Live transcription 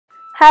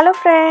Hello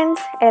friends,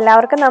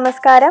 എല്ലാവർക്കും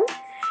നമസ്കാരം.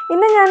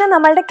 ഇന്ന് ഞാൻ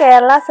നമ്മുടെ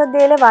കേരള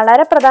സദ്യയിലെ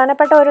വളരെ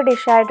പ്രധാനപ്പെട്ട ഒരു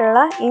ഡിഷ് ആയിട്ടുള്ള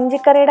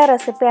ഇഞ്ചിക്കറിയുടെ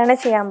റെസിപ്പിയാണ്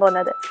ചെയ്യാൻ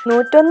പോകുന്നത്.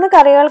 101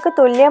 കറികൾക്ക്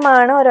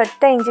തുല്യമാണ്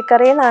ഒരൊറ്റ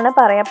ഇഞ്ചിക്കറി എന്നാണ്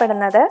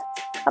പറയപ്പെടുന്നത്.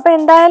 അപ്പോൾ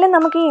എന്തായാലും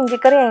നമുക്ക് ഈ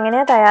ഇഞ്ചിക്കറി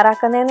എങ്ങനെയാണ്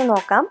തയ്യാറാക്കുന്നതെന്ന്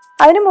നോക്കാം.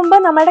 അതിനു മുമ്പ്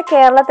നമ്മുടെ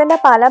കേരളത്തിന്റെ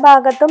പല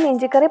ഭാഗത്തും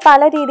ഇഞ്ചിക്കറി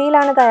പല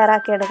രീതിയിലാണ്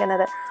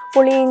തയ്യാറാക്കിയെടുക്കുന്നത്.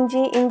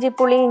 പുളിയിഞ്ചി,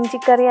 ഇഞ്ചിപ്പുളി,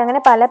 ഇഞ്ചിക്കറി അങ്ങനെ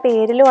പല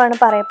പേരിലുമാണ്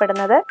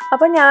പറയപ്പെടുന്നത്.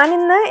 അപ്പോൾ ഞാൻ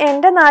ഇന്ന്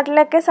എൻ്റെ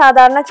നാട്ടിലൊക്കെ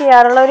സാധാരണ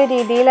ചെയ്യാറുള്ള ഒരു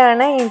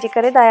രീതിയിലാണ്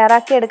ഇഞ്ചിക്കറി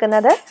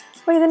തയ്യാറാക്കിയെടുക്കുന്നത്.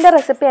 അപ്പോൾ ഇതിൻ്റെ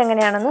റെസിപ്പി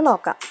എങ്ങനെയാണെന്ന്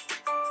നോക്കാം.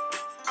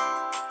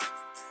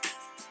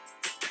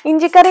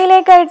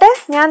 ഇഞ്ചിക്കറിയിലേക്കായിട്ട്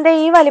ഞാൻ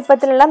ഈ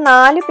വലിപ്പത്തിലുള്ള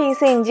 4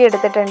 പീസ് ഇഞ്ചി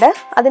എടുത്തിട്ടുണ്ട്.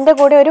 അതിൻ്റെ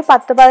കൂടെ ഒരു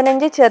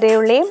 10-15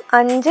 ചെറിയുള്ളിയും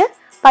 5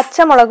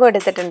 പച്ചമുളകും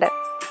എടുത്തിട്ടുണ്ട്.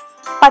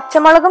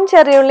 പച്ചമുളകും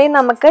ചെറിയുള്ളിയും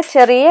നമുക്ക്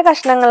ചെറിയ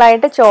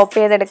കഷ്ണങ്ങളായിട്ട് ചോപ്പ്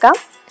ചെയ്തെടുക്കാം.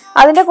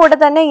 അതിൻ്റെ കൂടെ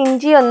തന്നെ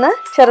ഇഞ്ചി ഒന്ന്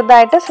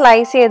ചെറുതായിട്ട്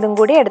സ്ലൈസ് ചെയ്തും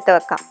കൂടി എടുത്ത്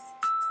വെക്കാം.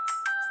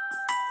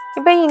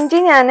 ഇപ്പോൾ ഇഞ്ചി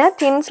ഞാൻ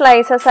തിൻ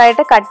സ്ലൈസസ്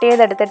ആയിട്ട് കട്ട്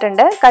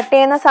ചെയ്തെടുത്തിട്ടുണ്ട്. കട്ട്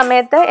ചെയ്യുന്ന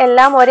സമയത്ത്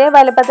എല്ലാം ഒരേ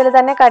വലുപ്പത്തിൽ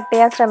തന്നെ കട്ട്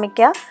ചെയ്യാൻ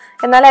ശ്രമിക്കുക.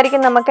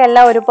 എന്നാലായിരിക്കും നമുക്ക്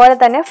എല്ലാം ഒരുപോലെ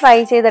തന്നെ ഫ്രൈ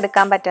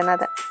ചെയ്തെടുക്കാൻ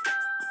പറ്റുന്നത്.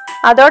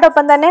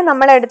 അതോടൊപ്പം തന്നെ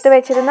നമ്മൾ എടുത്തു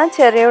വെച്ചിരുന്ന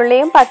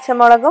ചെറിയുള്ളിയും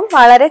പച്ചമുളകും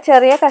വളരെ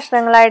ചെറിയ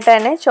കഷ്ണങ്ങളായിട്ട്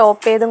തന്നെ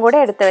ചോപ്പ് ചെയ്തും കൂടി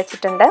എടുത്തു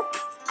വെച്ചിട്ടുണ്ട്.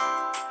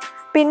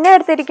 പിന്നെ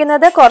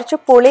എടുത്തിരിക്കുന്നത് കുറച്ച്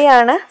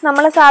പുളിയാണ്.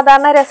 നമ്മൾ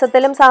സാധാരണ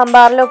രസത്തിലും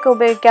സാമ്പാറിലും ഒക്കെ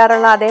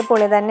ഉപയോഗിക്കാറുള്ള അതേ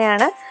പുളി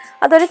തന്നെയാണ്.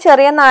 അതൊരു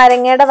ചെറിയ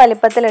നാരങ്ങയുടെ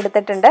വലിപ്പത്തിൽ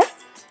എടുത്തിട്ടുണ്ട്.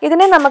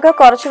 ഇതിനെ നമുക്ക്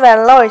കുറച്ച്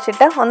വെള്ളം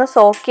ഒഴിച്ചിട്ട് ഒന്ന്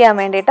സോക്ക് ചെയ്യാൻ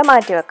വേണ്ടിയിട്ട്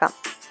മാറ്റി വെക്കാം.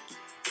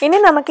 ഇനി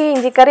നമുക്ക് ഈ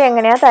ഇഞ്ചിക്കറി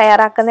എങ്ങനെയാണ്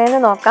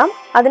തയ്യാറാക്കുന്നതെന്ന് നോക്കാം.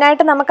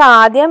 അതിനായിട്ട് നമുക്ക്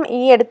ആദ്യം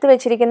ഈ എടുത്തു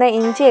വെച്ചിരിക്കുന്ന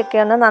ഇഞ്ചിയൊക്കെ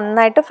ഒന്ന്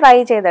നന്നായിട്ട് ഫ്രൈ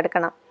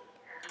ചെയ്തെടുക്കണം.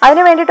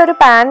 അതിന് വേണ്ടിയിട്ടൊരു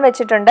പാൻ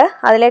വെച്ചിട്ടുണ്ട്.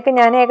 അതിലേക്ക്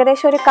ഞാൻ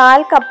ഏകദേശം ഒരു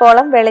 1/4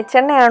 കപ്പോളം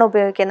വെളിച്ചെണ്ണയാണ്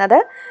ഉപയോഗിക്കുന്നത്.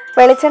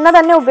 വെളിച്ചെണ്ണ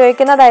തന്നെ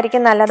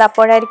ഉപയോഗിക്കുന്നതായിരിക്കും നല്ലത്.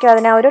 അപ്പോഴായിരിക്കും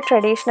അതിന് ഒരു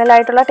ട്രഡീഷണൽ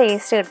ആയിട്ടുള്ള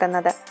ടേസ്റ്റ്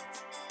കിട്ടുന്നത്.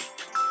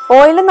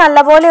 ഓയിൽ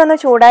നല്ലപോലെ ഒന്ന്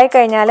ചൂടായി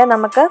കഴിഞ്ഞാൽ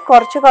നമുക്ക്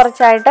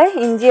കുറച്ചായിട്ട്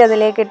ഇഞ്ചി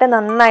അതിലേക്കിട്ട്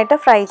നന്നായിട്ട്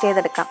ഫ്രൈ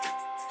ചെയ്തെടുക്കാം.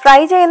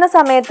 ഫ്രൈ ചെയ്യുന്ന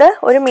സമയത്ത്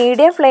ഒരു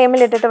മീഡിയം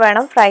ഫ്ലെയിമിൽ ഇട്ടിട്ട്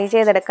വേണം ഫ്രൈ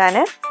ചെയ്തെടുക്കാൻ.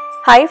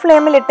 ഹൈ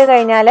ഫ്ലെയിമിൽ ഇട്ട്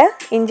കഴിഞ്ഞാൽ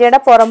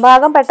ഇഞ്ചിയുടെ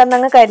പുറംഭാഗം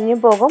പെട്ടെന്ന് കരിഞ്ഞു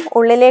പോകും,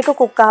 ഉള്ളിലേക്ക്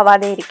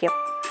കുക്കാവാതെ ഇരിക്കും.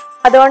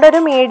 അതുകൊണ്ട് ഒരു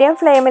മീഡിയം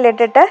ഫ്ലെയിമിൽ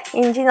ഇട്ടിട്ട്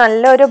ഇഞ്ചി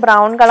നല്ലൊരു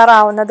ബ്രൗൺ കളർ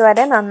ആവുന്നത്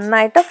വരെ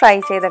നന്നായിട്ട് ഫ്രൈ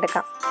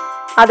ചെയ്തെടുക്കാം.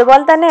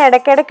 അതുപോലെ തന്നെ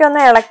ഇടയ്ക്കിടയ്ക്ക്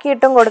ഒന്ന്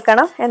ഇളക്കിയിട്ടും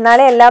കൊടുക്കണം.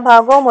 എന്നാലേ എല്ലാ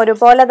ഭാഗവും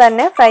ഒരുപോലെ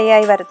തന്നെ ഫ്രൈ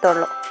ആയി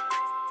വരത്തുള്ളൂ.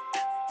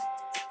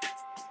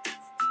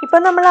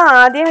 ഇപ്പം നമ്മൾ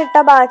ആദ്യം ഇട്ട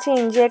ബാച്ച്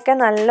ഇഞ്ചിയൊക്കെ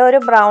നല്ലൊരു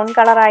ബ്രൗൺ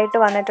കളറായിട്ട്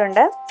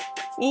വന്നിട്ടുണ്ട്.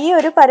 ഈ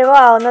ഒരു പരുവം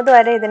ആവുന്നത്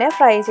വരെ ഇതിനെ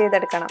ഫ്രൈ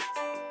ചെയ്തെടുക്കണം.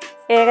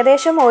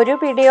 ഏകദേശം ഒരു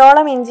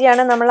പിടിയോളം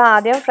ഇഞ്ചിയാണ് നമ്മൾ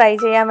ആദ്യം ഫ്രൈ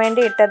ചെയ്യാൻ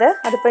വേണ്ടി ഇട്ടത്.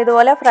 അതിപ്പോൾ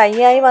ഇതുപോലെ ഫ്രൈ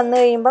ആയി വന്നു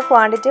കഴിയുമ്പോൾ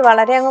ക്വാണ്ടിറ്റി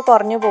വളരെ അങ്ങ്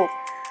കുറഞ്ഞു പോകും.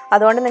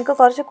 അതുകൊണ്ട് നിങ്ങൾക്ക്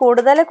കുറച്ച്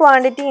കൂടുതൽ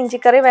ക്വാണ്ടിറ്റി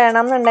ഇഞ്ചിക്കറി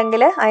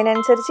വേണമെന്നുണ്ടെങ്കിൽ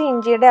അതിനനുസരിച്ച്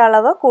ഇഞ്ചിയുടെ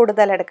അളവ്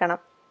കൂടുതൽ എടുക്കണം.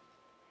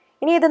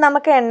 ഇനി ഇത്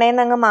നമുക്ക് എണ്ണയിൽ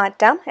നിന്ന് അങ്ങ്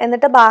മാറ്റാം.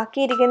 എന്നിട്ട്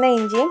ബാക്കിയിരിക്കുന്ന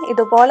ഇഞ്ചിയും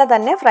ഇതുപോലെ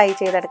തന്നെ ഫ്രൈ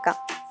ചെയ്തെടുക്കാം.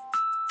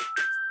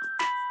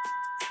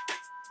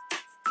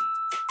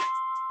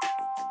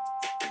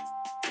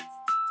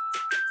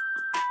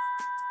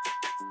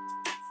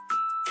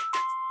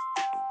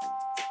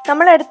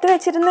 നമ്മൾ എടുത്തു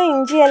വെച്ചിരുന്ന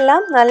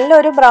ഇഞ്ചിയെല്ലാം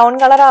നല്ലൊരു ബ്രൗൺ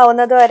കളർ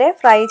ആവുന്നത് വരെ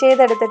ഫ്രൈ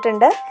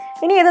ചെയ്തെടുത്തിട്ടുണ്ട്.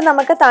 ഇനി ഇത്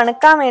നമുക്ക്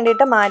തണുക്കാൻ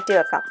വേണ്ടിയിട്ട് മാറ്റി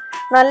വെക്കാം.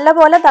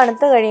 നല്ലപോലെ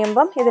തണുത്ത്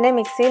കഴിയുമ്പം ഇതിനെ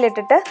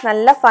മിക്സിയിലിട്ടിട്ട്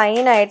നല്ല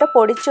ഫൈനായിട്ട്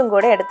പൊടിച്ചും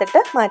കൂടെ എടുത്തിട്ട്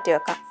മാറ്റി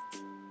വെക്കാം.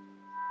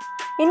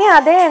 ഇനി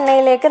അതേ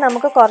എണ്ണയിലേക്ക്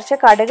നമുക്ക് കുറച്ച്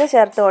കടുക്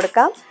ചേർത്ത്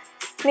കൊടുക്കാം.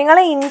 നിങ്ങൾ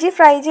ഇഞ്ചി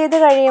ഫ്രൈ ചെയ്ത്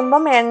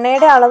കഴിയുമ്പം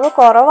എണ്ണയുടെ അളവ്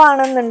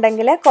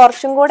കുറവാണെന്നുണ്ടെങ്കിൽ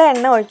കുറച്ചും കൂടെ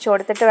എണ്ണ ഒഴിച്ചു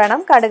കൊടുത്തിട്ട്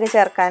വേണം കടുക്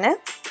ചേർക്കാൻ.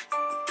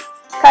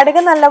 കടുക്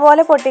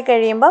നല്ലപോലെ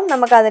പൊട്ടിക്കഴിയുമ്പം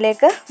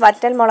നമുക്കതിലേക്ക്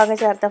വറ്റൽ മുളക്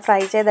ചേർത്ത്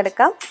ഫ്രൈ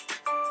ചെയ്തെടുക്കാം.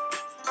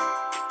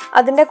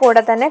 അതിൻ്റെ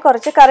കൂടെ തന്നെ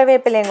കുറച്ച്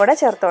കറിവേപ്പിലയും കൂടെ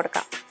ചേർത്ത്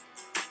കൊടുക്കാം.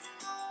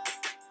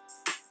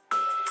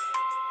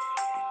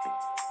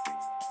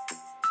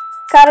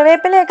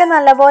 കറിവേപ്പിലയൊക്കെ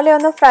നല്ലപോലെ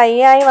ഒന്ന് ഫ്രൈ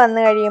ആയി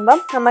വന്നു കഴിയുമ്പം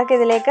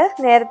നമുക്കിതിലേക്ക്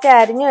നേരത്തെ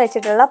അരിഞ്ഞു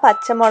വെച്ചിട്ടുള്ള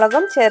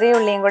പച്ചമുളകും ചെറിയ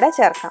ഉള്ളിയും കൂടെ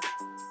ചേർക്കാം.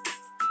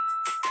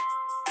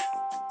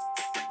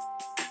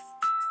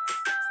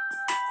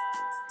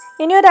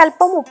 ഇനി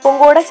ഒരല്പം ഉപ്പും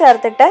കൂടെ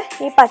ചേർത്തിട്ട്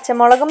ഈ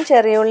പച്ചമുളകും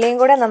ചെറിയുള്ളിയും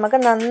കൂടെ നമുക്ക്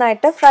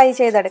നന്നായിട്ട് ഫ്രൈ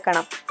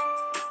ചെയ്തെടുക്കണം.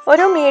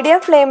 ഒരു മീഡിയം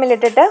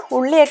ഫ്ലെയിമിലിട്ടിട്ട്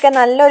ഉള്ളിയൊക്കെ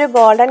നല്ലൊരു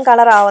ഗോൾഡൻ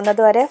കളർ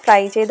ആവുന്നത് വരെ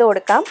ഫ്രൈ ചെയ്ത്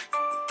കൊടുക്കാം.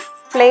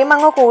 ഫ്ലെയിം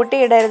അങ്ങ്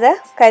കൂട്ടിയിടരുത്.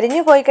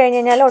 കരിഞ്ഞു പോയി കഴിഞ്ഞ്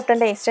കഴിഞ്ഞാൽ ഒട്ടും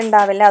ടേസ്റ്റ്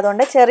ഉണ്ടാവില്ല.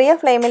 അതുകൊണ്ട് ചെറിയ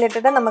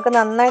ഫ്ലെയിമിലിട്ടിട്ട് നമുക്ക്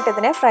നന്നായിട്ട്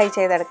ഇതിനെ ഫ്രൈ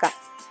ചെയ്തെടുക്കാം.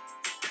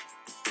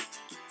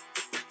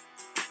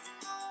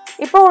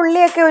 ഇപ്പോൾ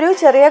ഉള്ളിയൊക്കെ ഒരു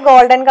ചെറിയ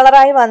ഗോൾഡൻ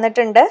കളറായി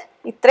വന്നിട്ടുണ്ട്.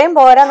 ഇത്രയും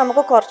പോരാ,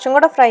 നമുക്ക് കുറച്ചും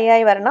കൂടെ ഫ്രൈ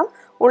ആയി വരണം.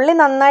 ഉള്ളി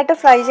നന്നായിട്ട്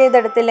ഫ്രൈ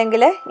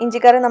ചെയ്തെടുത്തില്ലെങ്കിൽ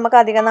ഇഞ്ചിക്കറി നമുക്ക്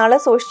അധികം നാൾ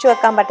സൂക്ഷിച്ചു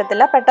വെക്കാൻ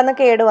പറ്റത്തില്ല, പെട്ടെന്ന്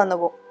കേട് വന്നു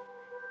പോകും.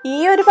 ഈ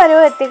ഒരു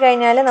പരുവം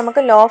എത്തിക്കഴിഞ്ഞാൽ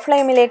നമുക്ക് ലോ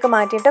ഫ്ലെയിമിലേക്ക്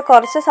മാറ്റിയിട്ട്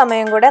കുറച്ച്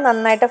സമയം കൂടെ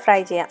നന്നായിട്ട് ഫ്രൈ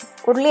ചെയ്യാം.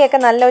 ഉള്ളിയൊക്കെ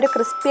നല്ലൊരു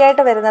ക്രിസ്പി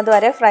ആയിട്ട് വരുന്നത്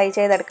വരെ ഫ്രൈ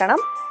ചെയ്തെടുക്കണം.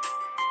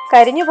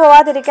 കരിഞ്ഞു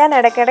പോവാതിരിക്കാൻ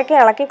ഇടയ്ക്കിടയ്ക്ക്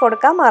ഇളക്കി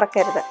കൊടുക്കാൻ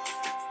മറക്കരുത്.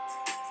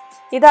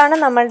 ഇതാണ്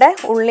നമ്മളുടെ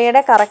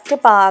ഉള്ളിയുടെ കറക്റ്റ്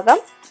പാകം.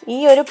 ഈ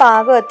ഒരു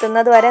പാകം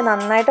എത്തുന്നത് വരെ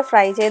നന്നായിട്ട്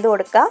ഫ്രൈ ചെയ്ത്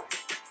കൊടുക്കുക.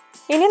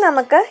 ഇനി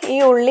നമുക്ക് ഈ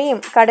ഉള്ളിയും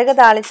കടുക്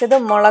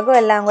താളിച്ചതും മുളകും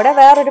എല്ലാം കൂടെ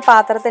വേറൊരു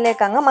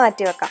പാത്രത്തിലേക്ക് അങ്ങ്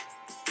മാറ്റി വെക്കാം.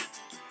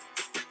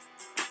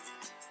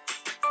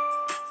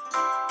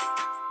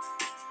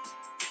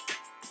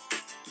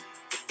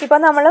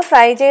 ഇപ്പോൾ നമ്മൾ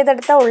ഫ്രൈ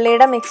ചെയ്തെടുത്ത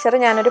ഉള്ളിയുടെ മിക്സർ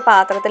ഞാനൊരു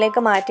പാത്രത്തിലേക്ക്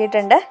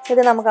മാറ്റിയിട്ടുണ്ട്. ഇത്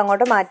നമുക്ക്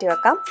അങ്ങോട്ട് മാറ്റി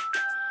വെക്കാം.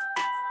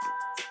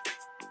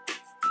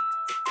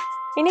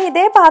 ഇനി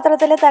ഇതേ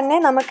പാത്രത്തിൽ തന്നെ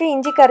നമുക്ക്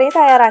ഇഞ്ചി കറി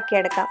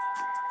തയ്യാറാക്കിയെടുക്കാം.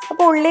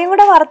 അപ്പോൾ ഉള്ളിയും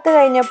കൂടെ വറുത്ത്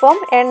കഴിഞ്ഞപ്പം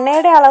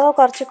എണ്ണയുടെ അളവ്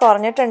കുറച്ച്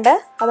കുറഞ്ഞിട്ടുണ്ട്.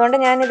 അതുകൊണ്ട്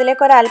ഞാൻ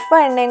ഇതിലേക്ക് ഒരല്പം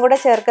എണ്ണയും കൂടെ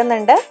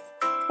ചേർക്കുന്നുണ്ട്.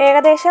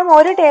 ഏകദേശം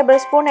 1 ടേബിൾ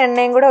സ്പൂൺ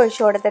എണ്ണയും കൂടെ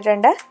ഒഴിച്ചു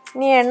കൊടുത്തിട്ടുണ്ട്.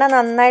 ഇനി എണ്ണ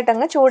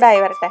നന്നായിട്ടങ്ങ് ചൂടായി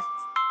വരട്ടെ.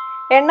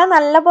 എണ്ണ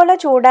നല്ലപോലെ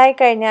ചൂടായി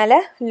കഴിഞ്ഞാൽ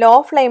ലോ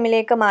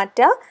ഫ്ലെയിമിലേക്ക്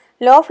മാറ്റുക.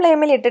 ലോ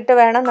ഫ്ലെയിമിൽ ഇട്ടിട്ട്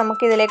വേണം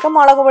നമുക്കിതിലേക്ക്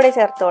മുളക് പൊടി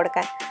ചേർത്ത്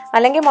കൊടുക്കാൻ.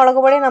 അല്ലെങ്കിൽ മുളക്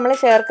പൊടി നമ്മൾ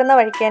ചേർക്കുന്ന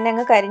വഴിക്ക് തന്നെ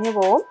അങ്ങ് കരിഞ്ഞു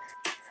പോവും.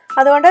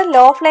 അതുകൊണ്ട്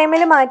ലോ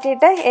ഫ്ലെയിമിൽ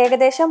മാറ്റിയിട്ട്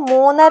ഏകദേശം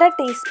 3.5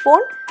 ടീസ്പൂൺ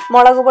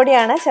മുളക്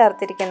പൊടിയാണ്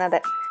ചേർത്തിരിക്കുന്നത്.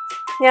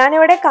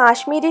 ഞാനിവിടെ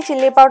കാശ്മീരി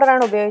ചില്ലി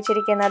പൗഡറാണ്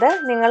ഉപയോഗിച്ചിരിക്കുന്നത്.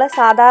 നിങ്ങൾ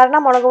സാധാരണ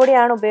മുളക്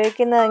പൊടിയാണ്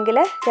ഉപയോഗിക്കുന്നതെങ്കിൽ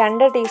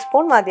 2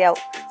 ടീസ്പൂൺ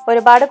മതിയാവും.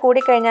 ഒരുപാട്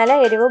കൂടിക്കഴിഞ്ഞാൽ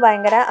എരിവ്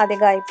ഭയങ്കര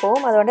അധികമായി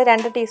പോവും. അതുകൊണ്ട്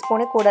 2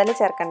 ടീസ്പൂണിൽ കൂടുതൽ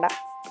ചേർക്കണ്ട.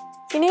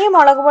 ഇനി ഈ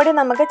മുളക് പൊടി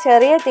നമുക്ക്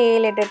ചെറിയ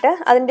തീയിലിട്ടിട്ട്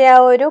അതിൻ്റെ ആ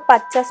ഒരു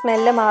പച്ച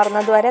സ്മെല്ല്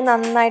മാറുന്നത് വരെ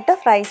നന്നായിട്ട്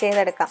ഫ്രൈ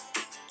ചെയ്തെടുക്കാം.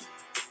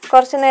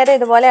 കുറച്ച് നേരം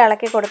ഇതുപോലെ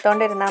ഇളക്കി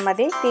കൊടുത്തോണ്ടിരുന്നാൽ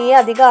മതി. തീ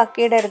അധികം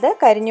ആക്കിയിടരുത്,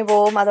 കരിഞ്ഞു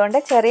പോവും. അതുകൊണ്ട്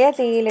ചെറിയ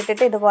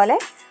തീയിലിട്ടിട്ട് ഇതുപോലെ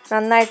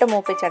നന്നായിട്ട്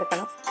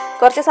മൂപ്പിച്ചെടുക്കണം.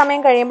 കുറച്ച്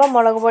സമയം കഴിയുമ്പോൾ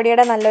മുളക്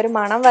പൊടിയുടെ നല്ലൊരു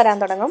മണം വരാൻ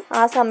തുടങ്ങും.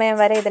 ആ സമയം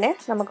വരെ ഇതിനെ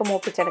നമുക്ക്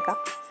മൂപ്പിച്ചെടുക്കാം.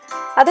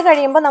 അത്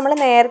കഴിയുമ്പോൾ നമ്മൾ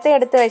നേരത്തെ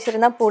എടുത്ത്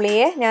വെച്ചിരുന്ന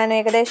പുളിയെ ഞാൻ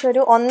ഏകദേശം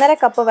ഒരു 1.5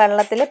 കപ്പ്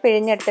വെള്ളത്തിൽ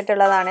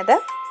പിഴിഞ്ഞെടുത്തിട്ടുള്ളതാണിത്.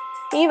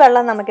 ഈ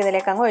വെള്ളം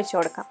നമുക്കിതിലേക്ക് അങ്ങ് ഒഴിച്ചു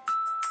കൊടുക്കാം.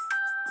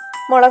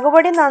 മുളക്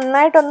പൊടി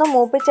നന്നായിട്ടൊന്ന്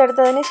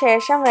മൂപ്പിച്ചെടുത്തതിന്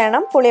ശേഷം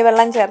വേണം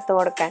പുളിവെള്ളം ചേർത്ത്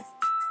കൊടുക്കാൻ.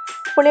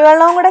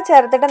 പുളിവെള്ളവും കൂടെ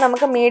ചേർത്തിട്ട്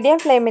നമുക്ക് മീഡിയം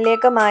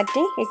ഫ്ലെയിമിലേക്ക്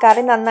മാറ്റി ഈ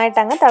കറി നന്നായിട്ട്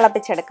അങ്ങ്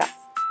തിളപ്പിച്ചെടുക്കാം.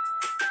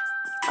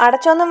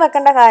 അടച്ചൊന്നും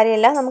വെക്കേണ്ട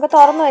കാര്യമില്ല, നമുക്ക്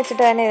തുറന്നു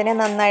വെച്ചിട്ട് തന്നെ ഇതിനെ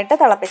നന്നായിട്ട്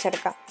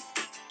തിളപ്പിച്ചെടുക്കാം.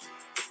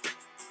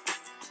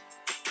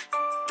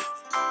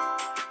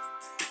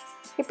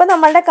 ഇപ്പം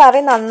നമ്മളുടെ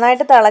കറി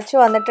നന്നായിട്ട് തിളച്ച്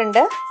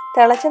വന്നിട്ടുണ്ട്.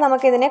 തിളച്ച്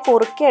നമുക്കിതിനെ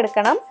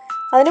കുറുക്കിയെടുക്കണം.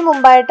 അതിന്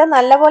മുമ്പായിട്ട്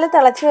നല്ലപോലെ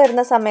തിളച്ച്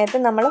വരുന്ന സമയത്ത്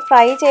നമ്മൾ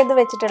ഫ്രൈ ചെയ്ത്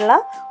വെച്ചിട്ടുള്ള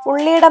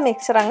ഉള്ളിയുടെ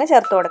മിക്സർ അങ്ങ്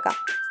ചേർത്ത് കൊടുക്കാം.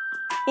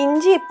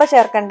 ഇഞ്ചി ഇപ്പം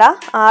ചേർക്കണ്ട,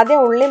 ആദ്യം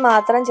ഉള്ളി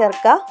മാത്രം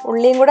ചേർക്കുക.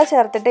 ഉള്ളിയും കൂടെ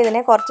ചേർത്തിട്ട്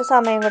ഇതിനെ കുറച്ച്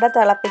സമയം കൂടെ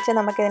തിളപ്പിച്ച്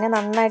നമുക്കിതിനെ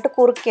നന്നായിട്ട്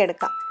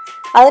കുറുക്കിയെടുക്കാം.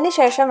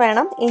 അതിനുശേഷം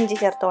വേണം ഇഞ്ചി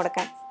ചേർത്ത്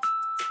കൊടുക്കാൻ.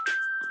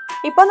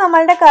 ഇപ്പോൾ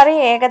നമ്മളുടെ കറി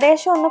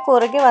ഏകദേശം ഒന്ന്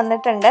കുറുകി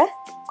വന്നിട്ടുണ്ട്.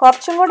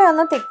 കുറച്ചും കൂടെ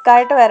ഒന്ന്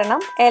തിക്കായിട്ട്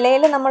വരണം.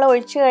 ഇലയിൽ നമ്മൾ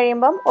ഒഴിച്ചു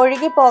കഴിയുമ്പം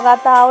ഒഴുകി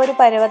പോകാത്ത ആ ഒരു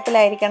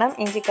പരുവത്തിലായിരിക്കണം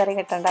ഇഞ്ചിക്കറി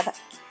കിട്ടേണ്ടത്.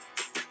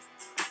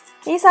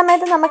 ഈ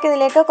സമയത്ത്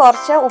നമുക്കിതിലേക്ക്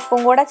കുറച്ച് ഉപ്പും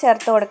കൂടെ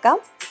ചേർത്ത് കൊടുക്കാം.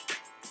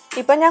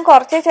 ഇപ്പം ഞാൻ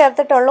കുറച്ചേ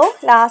ചേർത്തിട്ടുള്ളൂ.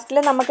 ലാസ്റ്റിൽ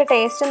നമുക്ക്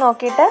ടേസ്റ്റ്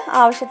നോക്കിയിട്ട്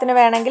ആവശ്യത്തിന്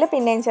വേണമെങ്കിൽ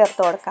പിന്നെയും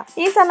ചേർത്ത് കൊടുക്കാം.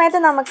 ഈ സമയത്ത്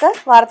നമുക്ക്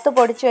വറുത്ത്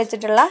പൊടിച്ച്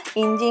വെച്ചിട്ടുള്ള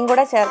ഇഞ്ചിയും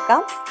കൂടെ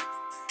ചേർക്കാം.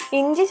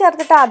 ഇഞ്ചി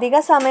ചേർത്തിട്ട് അധിക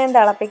സമയം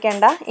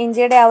തിളപ്പിക്കേണ്ട,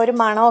 ഇഞ്ചിയുടെ ആ ഒരു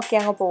മണമൊക്കെ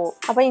അങ്ങ് പോകും.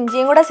 അപ്പോൾ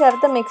ഇഞ്ചിയും കൂടെ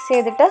ചേർത്ത് മിക്സ്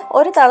ചെയ്തിട്ട്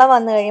ഒരു തിള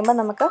വന്നു കഴിയുമ്പോൾ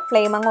നമുക്ക്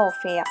ഫ്ലെയിം അങ്ങ്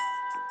ഓഫ് ചെയ്യാം.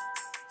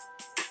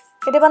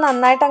 ഇതിപ്പോൾ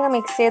നന്നായിട്ട് അങ്ങ്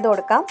മിക്സ് ചെയ്ത്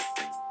കൊടുക്കാം.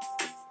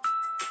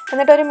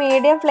 എന്നിട്ട് ഒരു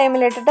മീഡിയം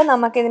ഫ്ലെയിമിലിട്ടിട്ട്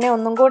നമുക്കിതിനെ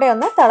ഒന്നും കൂടെ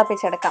ഒന്ന്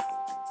തിളപ്പിച്ചെടുക്കാം.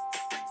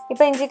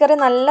 ഇപ്പോൾ ഇഞ്ചിക്കറി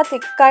നല്ല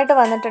തിക്കായിട്ട്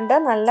വന്നിട്ടുണ്ട്,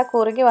 നല്ല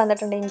കുറുകി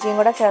വന്നിട്ടുണ്ട് ഇഞ്ചിയും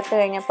കൂടെ ചേർത്ത്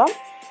കഴിഞ്ഞപ്പം.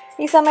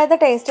 ഈ സമയത്ത്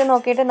ടേസ്റ്റ്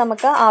നോക്കിയിട്ട്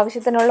നമുക്ക്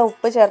ആവശ്യത്തിനുള്ള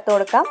ഉപ്പ് ചേർത്ത്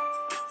കൊടുക്കാം.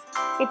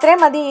 ഇത്രയും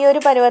മതി, ഈ ഒരു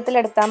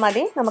പരുവത്തിലെടുത്താൽ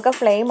മതി. നമുക്ക്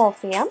ഫ്ലെയിം ഓഫ്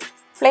ചെയ്യാം.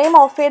 ഫ്ലെയിം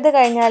ഓഫ് ചെയ്ത്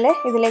കഴിഞ്ഞാൽ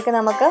ഇതിലേക്ക്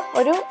നമുക്ക്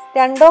ഒരു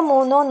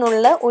 2-3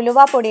 നുള്ള്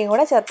ഉലുവാപ്പൊടിയും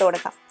കൂടെ ചേർത്ത്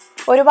കൊടുക്കാം.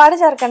 ഒരുപാട്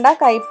ചേർക്കണ്ട,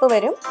 കയ്പ്പ്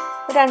വരും.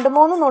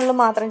 2-3 നുള്ള്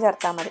മാത്രം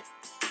ചേർത്താൽ മതി.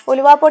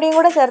 ഉലുവാപ്പൊടിയും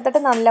കൂടെ ചേർത്തിട്ട്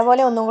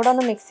നല്ലപോലെ ഒന്നും കൂടെ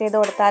ഒന്ന് മിക്സ് ചെയ്ത്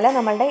കൊടുത്താൽ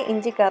നമ്മളുടെ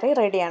ഇഞ്ചിക്കറി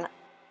റെഡിയാണ്.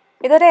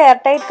 ഇതൊരു എയർ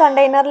ടൈറ്റ്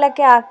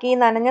കണ്ടെയ്നറിലൊക്കെ ആക്കി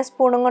നനഞ്ഞ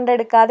സ്പൂണും കൊണ്ട്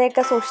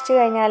എടുക്കാതെയൊക്കെ സൂക്ഷിച്ചു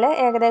കഴിഞ്ഞാൽ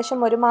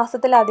ഏകദേശം 1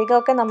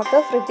 മാസത്തിലധികമൊക്കെ നമുക്ക്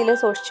ഫ്രിഡ്ജിൽ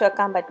സൂക്ഷിച്ചു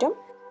വെക്കാൻ പറ്റും.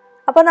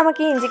 അപ്പോൾ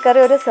നമുക്ക് ഈ ഇഞ്ചിക്കറി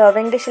ഒരു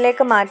സെർവിങ്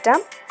ഡിഷിലേക്ക് മാറ്റാം.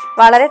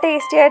 വളരെ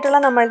ടേസ്റ്റി ആയിട്ടുള്ള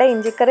നമ്മളുടെ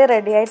ഇഞ്ചിക്കറി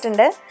റെഡി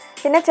ആയിട്ടുണ്ട്.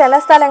 പിന്നെ ചില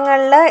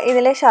സ്ഥലങ്ങളിൽ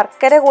ഇതിൽ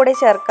ശർക്കര കൂടി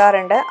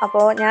ചേർക്കാറുണ്ട്.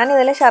 അപ്പോൾ ഞാൻ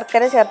ഇതിൽ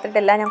ശർക്കര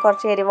ചേർത്തിട്ടില്ല, ഞാൻ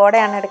കുറച്ച്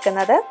എരിവോടെയാണ്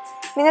എടുക്കുന്നത്.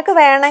 നിങ്ങൾക്ക്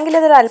വേണമെങ്കിൽ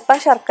ഇതിൽ അല്പം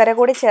ശർക്കര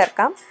കൂടി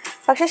ചേർക്കാം.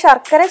 പക്ഷേ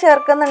ശർക്കര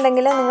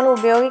ചേർക്കുന്നുണ്ടെങ്കിൽ നിങ്ങൾ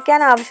ഉപയോഗിക്കാൻ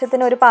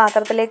ആവശ്യത്തിന് ഒരു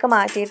പാത്രത്തിലേക്ക്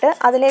മാറ്റിയിട്ട്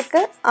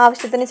അതിലേക്ക്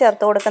ആവശ്യത്തിന്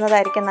ചേർത്ത്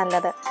കൊടുക്കുന്നതായിരിക്കും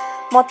നല്ലത്.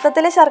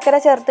 മൊത്തത്തിൽ ശർക്കര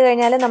ചേർത്ത്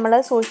കഴിഞ്ഞാൽ നമ്മൾ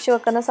സൂക്ഷിച്ചു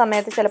വെക്കുന്ന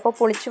സമയത്ത് ചിലപ്പോൾ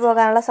പുളിച്ചു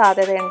പോകാനുള്ള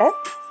സാധ്യതയുണ്ട്.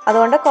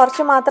 അതുകൊണ്ട്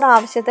കുറച്ച് മാത്രം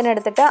ആവശ്യത്തിന്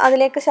എടുത്തിട്ട്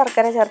അതിലേക്ക്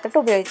ശർക്കര ചേർത്തിട്ട്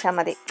ഉപയോഗിച്ചാൽ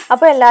മതി.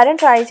 അപ്പോൾ എല്ലാവരും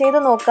ട്രൈ ചെയ്ത്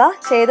നോക്കുക.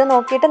 ചെയ്ത്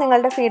നോക്കിയിട്ട്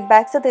നിങ്ങളുടെ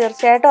ഫീഡ്ബാക്ക്സ്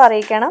തീർച്ചയായിട്ടും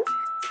അറിയിക്കണം.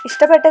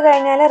 ഇഷ്ടപ്പെട്ട്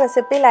കഴിഞ്ഞാൽ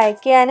റെസിപ്പി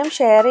ലൈക്ക് ചെയ്യാനും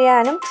ഷെയർ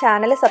ചെയ്യാനും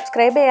ചാനൽ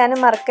സബ്സ്ക്രൈബ്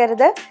ചെയ്യാനും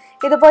മറക്കരുത്.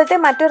 ഇതുപോലത്തെ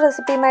മറ്റൊരു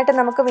റെസിപ്പിയുമായിട്ട്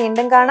നമുക്ക്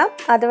വീണ്ടും കാണാം.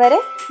 അതുവരെ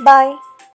ബൈ.